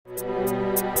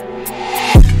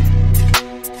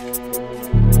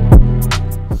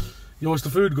Yo, it's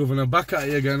the Food Governor, back at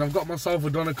it again. I've got myself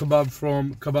a doner kebab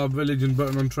from Kebab Village in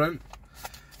Burton on Trent.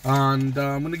 And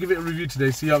I'm going to give it a review today,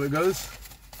 see how it goes.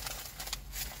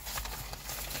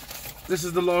 This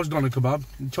is the large doner kebab.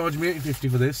 You charge me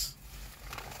 $8.50 for this.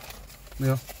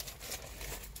 Yeah.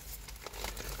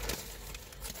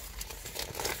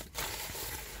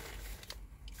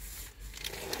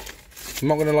 I'm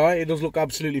not going to lie, it does look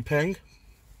absolutely peng.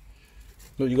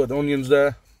 Look, you got the onions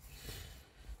there.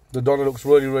 The doner looks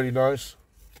really, really nice.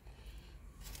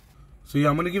 So yeah,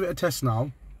 I'm going to give it a test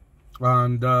now.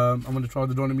 And I'm going to try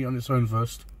the doner meat on its own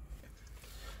first.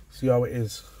 See how it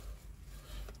is.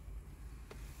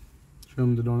 Show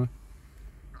them the doner.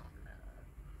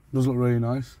 Does look really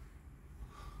nice.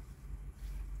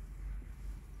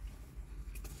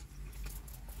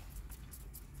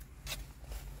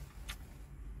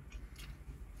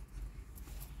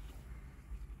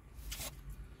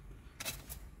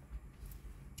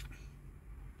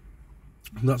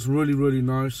 That's really, really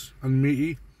nice and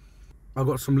meaty. I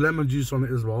got some lemon juice on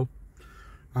it as well,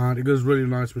 and it goes really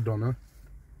nice with doner.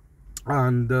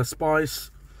 And the spice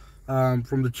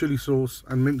from the chili sauce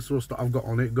and mint sauce that I've got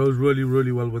on it goes really,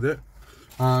 really well with it.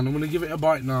 And I'm going to give it a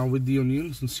bite now with the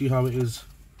onions and see how it is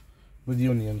with the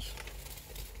onions.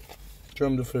 Show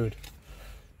them the food.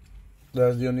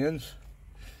 There's the onions.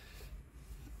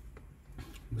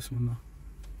 Bismillah.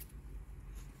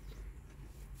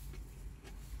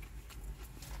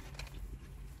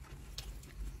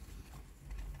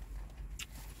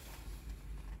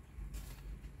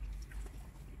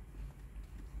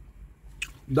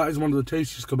 That is one of the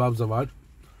tastiest kebabs I've had.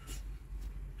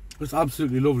 It's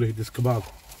absolutely lovely, this kebab.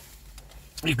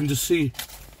 You can just see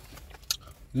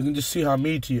how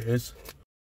meaty it is.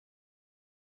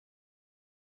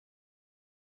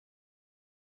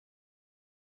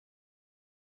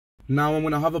 Now I'm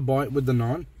going to have a bite with the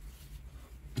naan.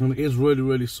 And it is really,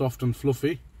 really soft and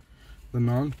fluffy, the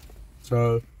naan.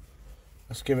 So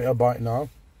let's give it a bite now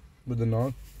with the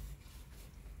naan.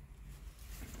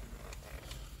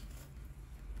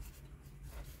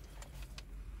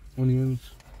 Onions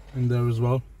in there as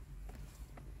well.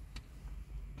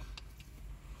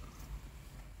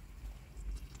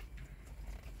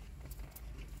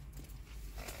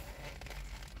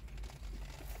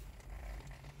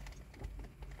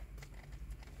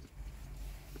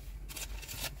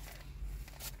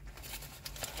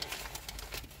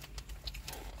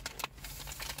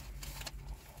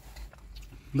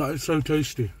 That is so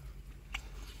tasty.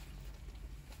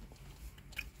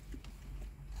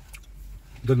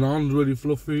 The naan's really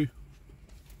fluffy.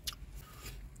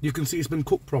 You can see it's been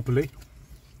cooked properly.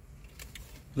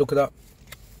 Look at that.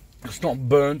 It's not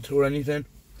burnt or anything.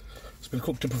 It's been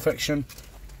cooked to perfection.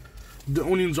 The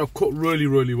onions are cut really,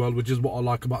 really well, which is what I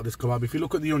like about this kebab. If you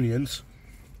look at the onions,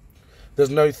 there's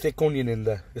no thick onion in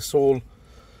there. It's all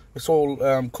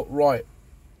cut right.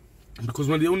 Because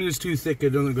when the onion is too thick, it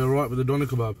doesn't go right with the doner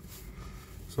kebab.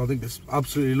 So I think it's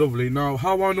absolutely lovely. Now,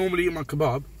 how I normally eat my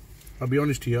kebab, I'll be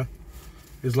honest to you,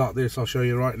 is like this. I'll show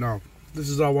you right now. This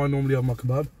is how I normally have my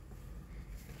kebab.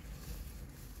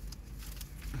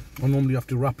 I normally have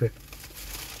to wrap it.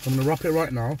 I'm going to wrap it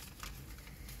right now.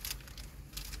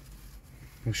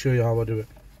 I'll show you how I do it.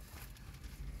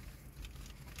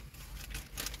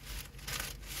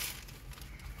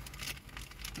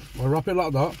 I wrap it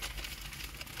like that.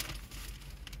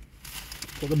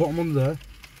 Put the bottom under there.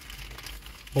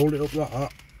 Hold it up like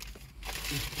that.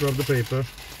 Grab the paper.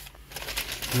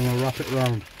 And I'll wrap it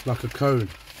round like a cone.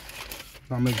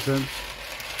 That makes sense.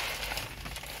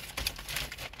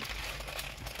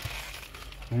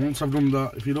 And once I've done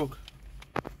that, if you look,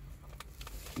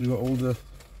 you've got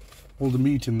all the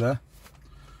meat in there.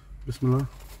 Bismillah.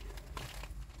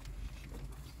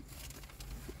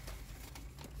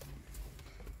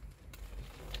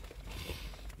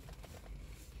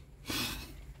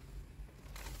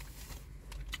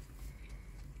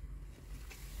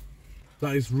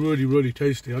 That is really, really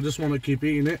tasty. I just want to keep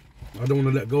eating it. I don't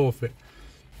want to let go of it.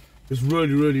 It's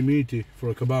really, really meaty for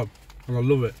a kebab, and I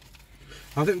love it.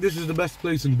 I think this is the best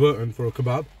place in Burton for a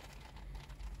kebab.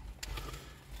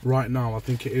 Right now, I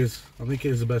think it is. I think it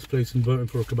is the best place in Burton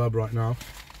for a kebab right now.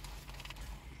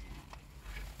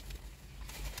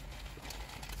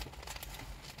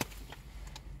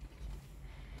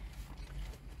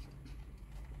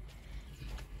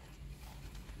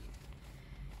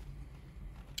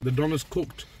 The doner's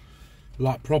cooked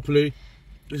like properly.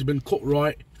 It's been cut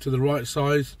right to the right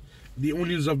size. The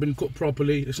onions have been cut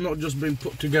properly. It's not just been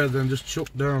put together and just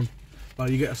chucked down like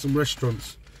you get at some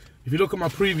restaurants. If you look at my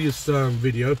previous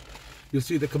video, you'll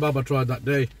see the kebab I tried that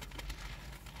day.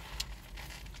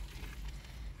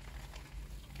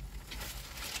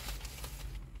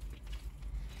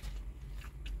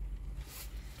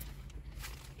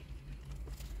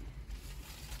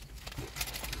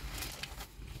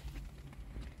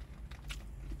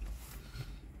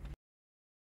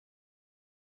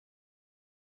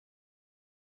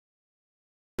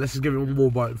 Let's just give it one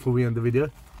more bite before we end the video.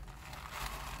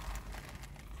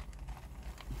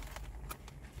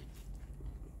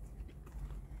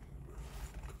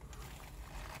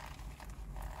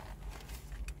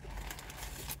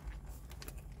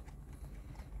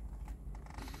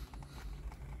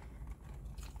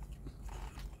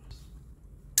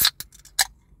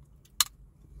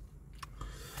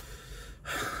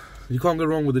 You can't go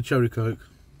wrong with a cherry coke.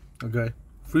 Okay,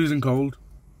 freezing cold.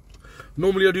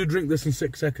 Normally I do drink this in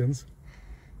 6 seconds.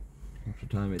 I have to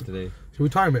time it today. Should we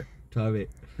time it? Time it.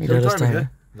 Shall we time it, yeah?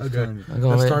 Let's Okay, time it.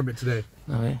 let's time it today.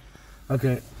 Okay.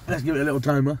 Okay, let's give it a little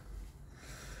timer.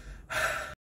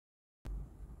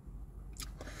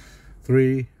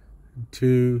 3,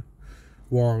 2,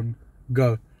 1,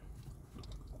 go.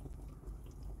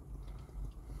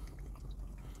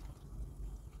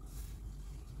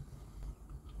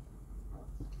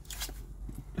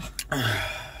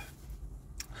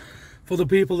 For the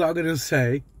people that are going to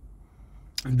say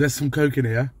there's some coke in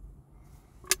here,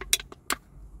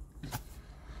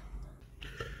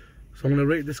 so I'm going to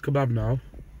rate this kebab now.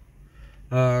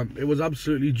 It was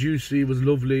absolutely juicy, it was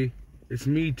lovely, it's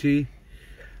meaty,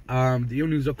 the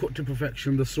onions are cooked to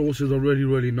perfection, the sauces are really,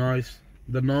 really nice,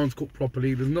 the naan's cooked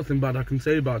properly, there's nothing bad I can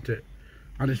say about it,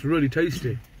 and it's really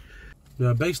tasty.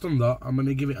 Yeah, based on that, I'm going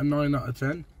to give it a 9 out of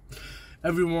 10.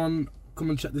 Everyone, come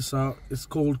and check this out. It's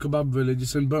called Kebab Village.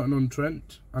 It's in Burton on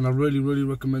Trent, and I really, really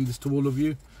recommend this to all of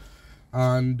you.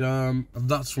 And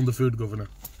that's from the Food Governor.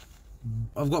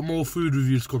 I've got more food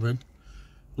reviews coming.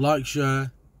 Like,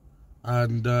 share,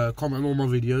 and comment on all my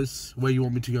videos where you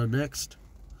want me to go next,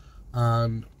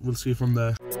 and we'll see you from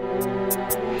there.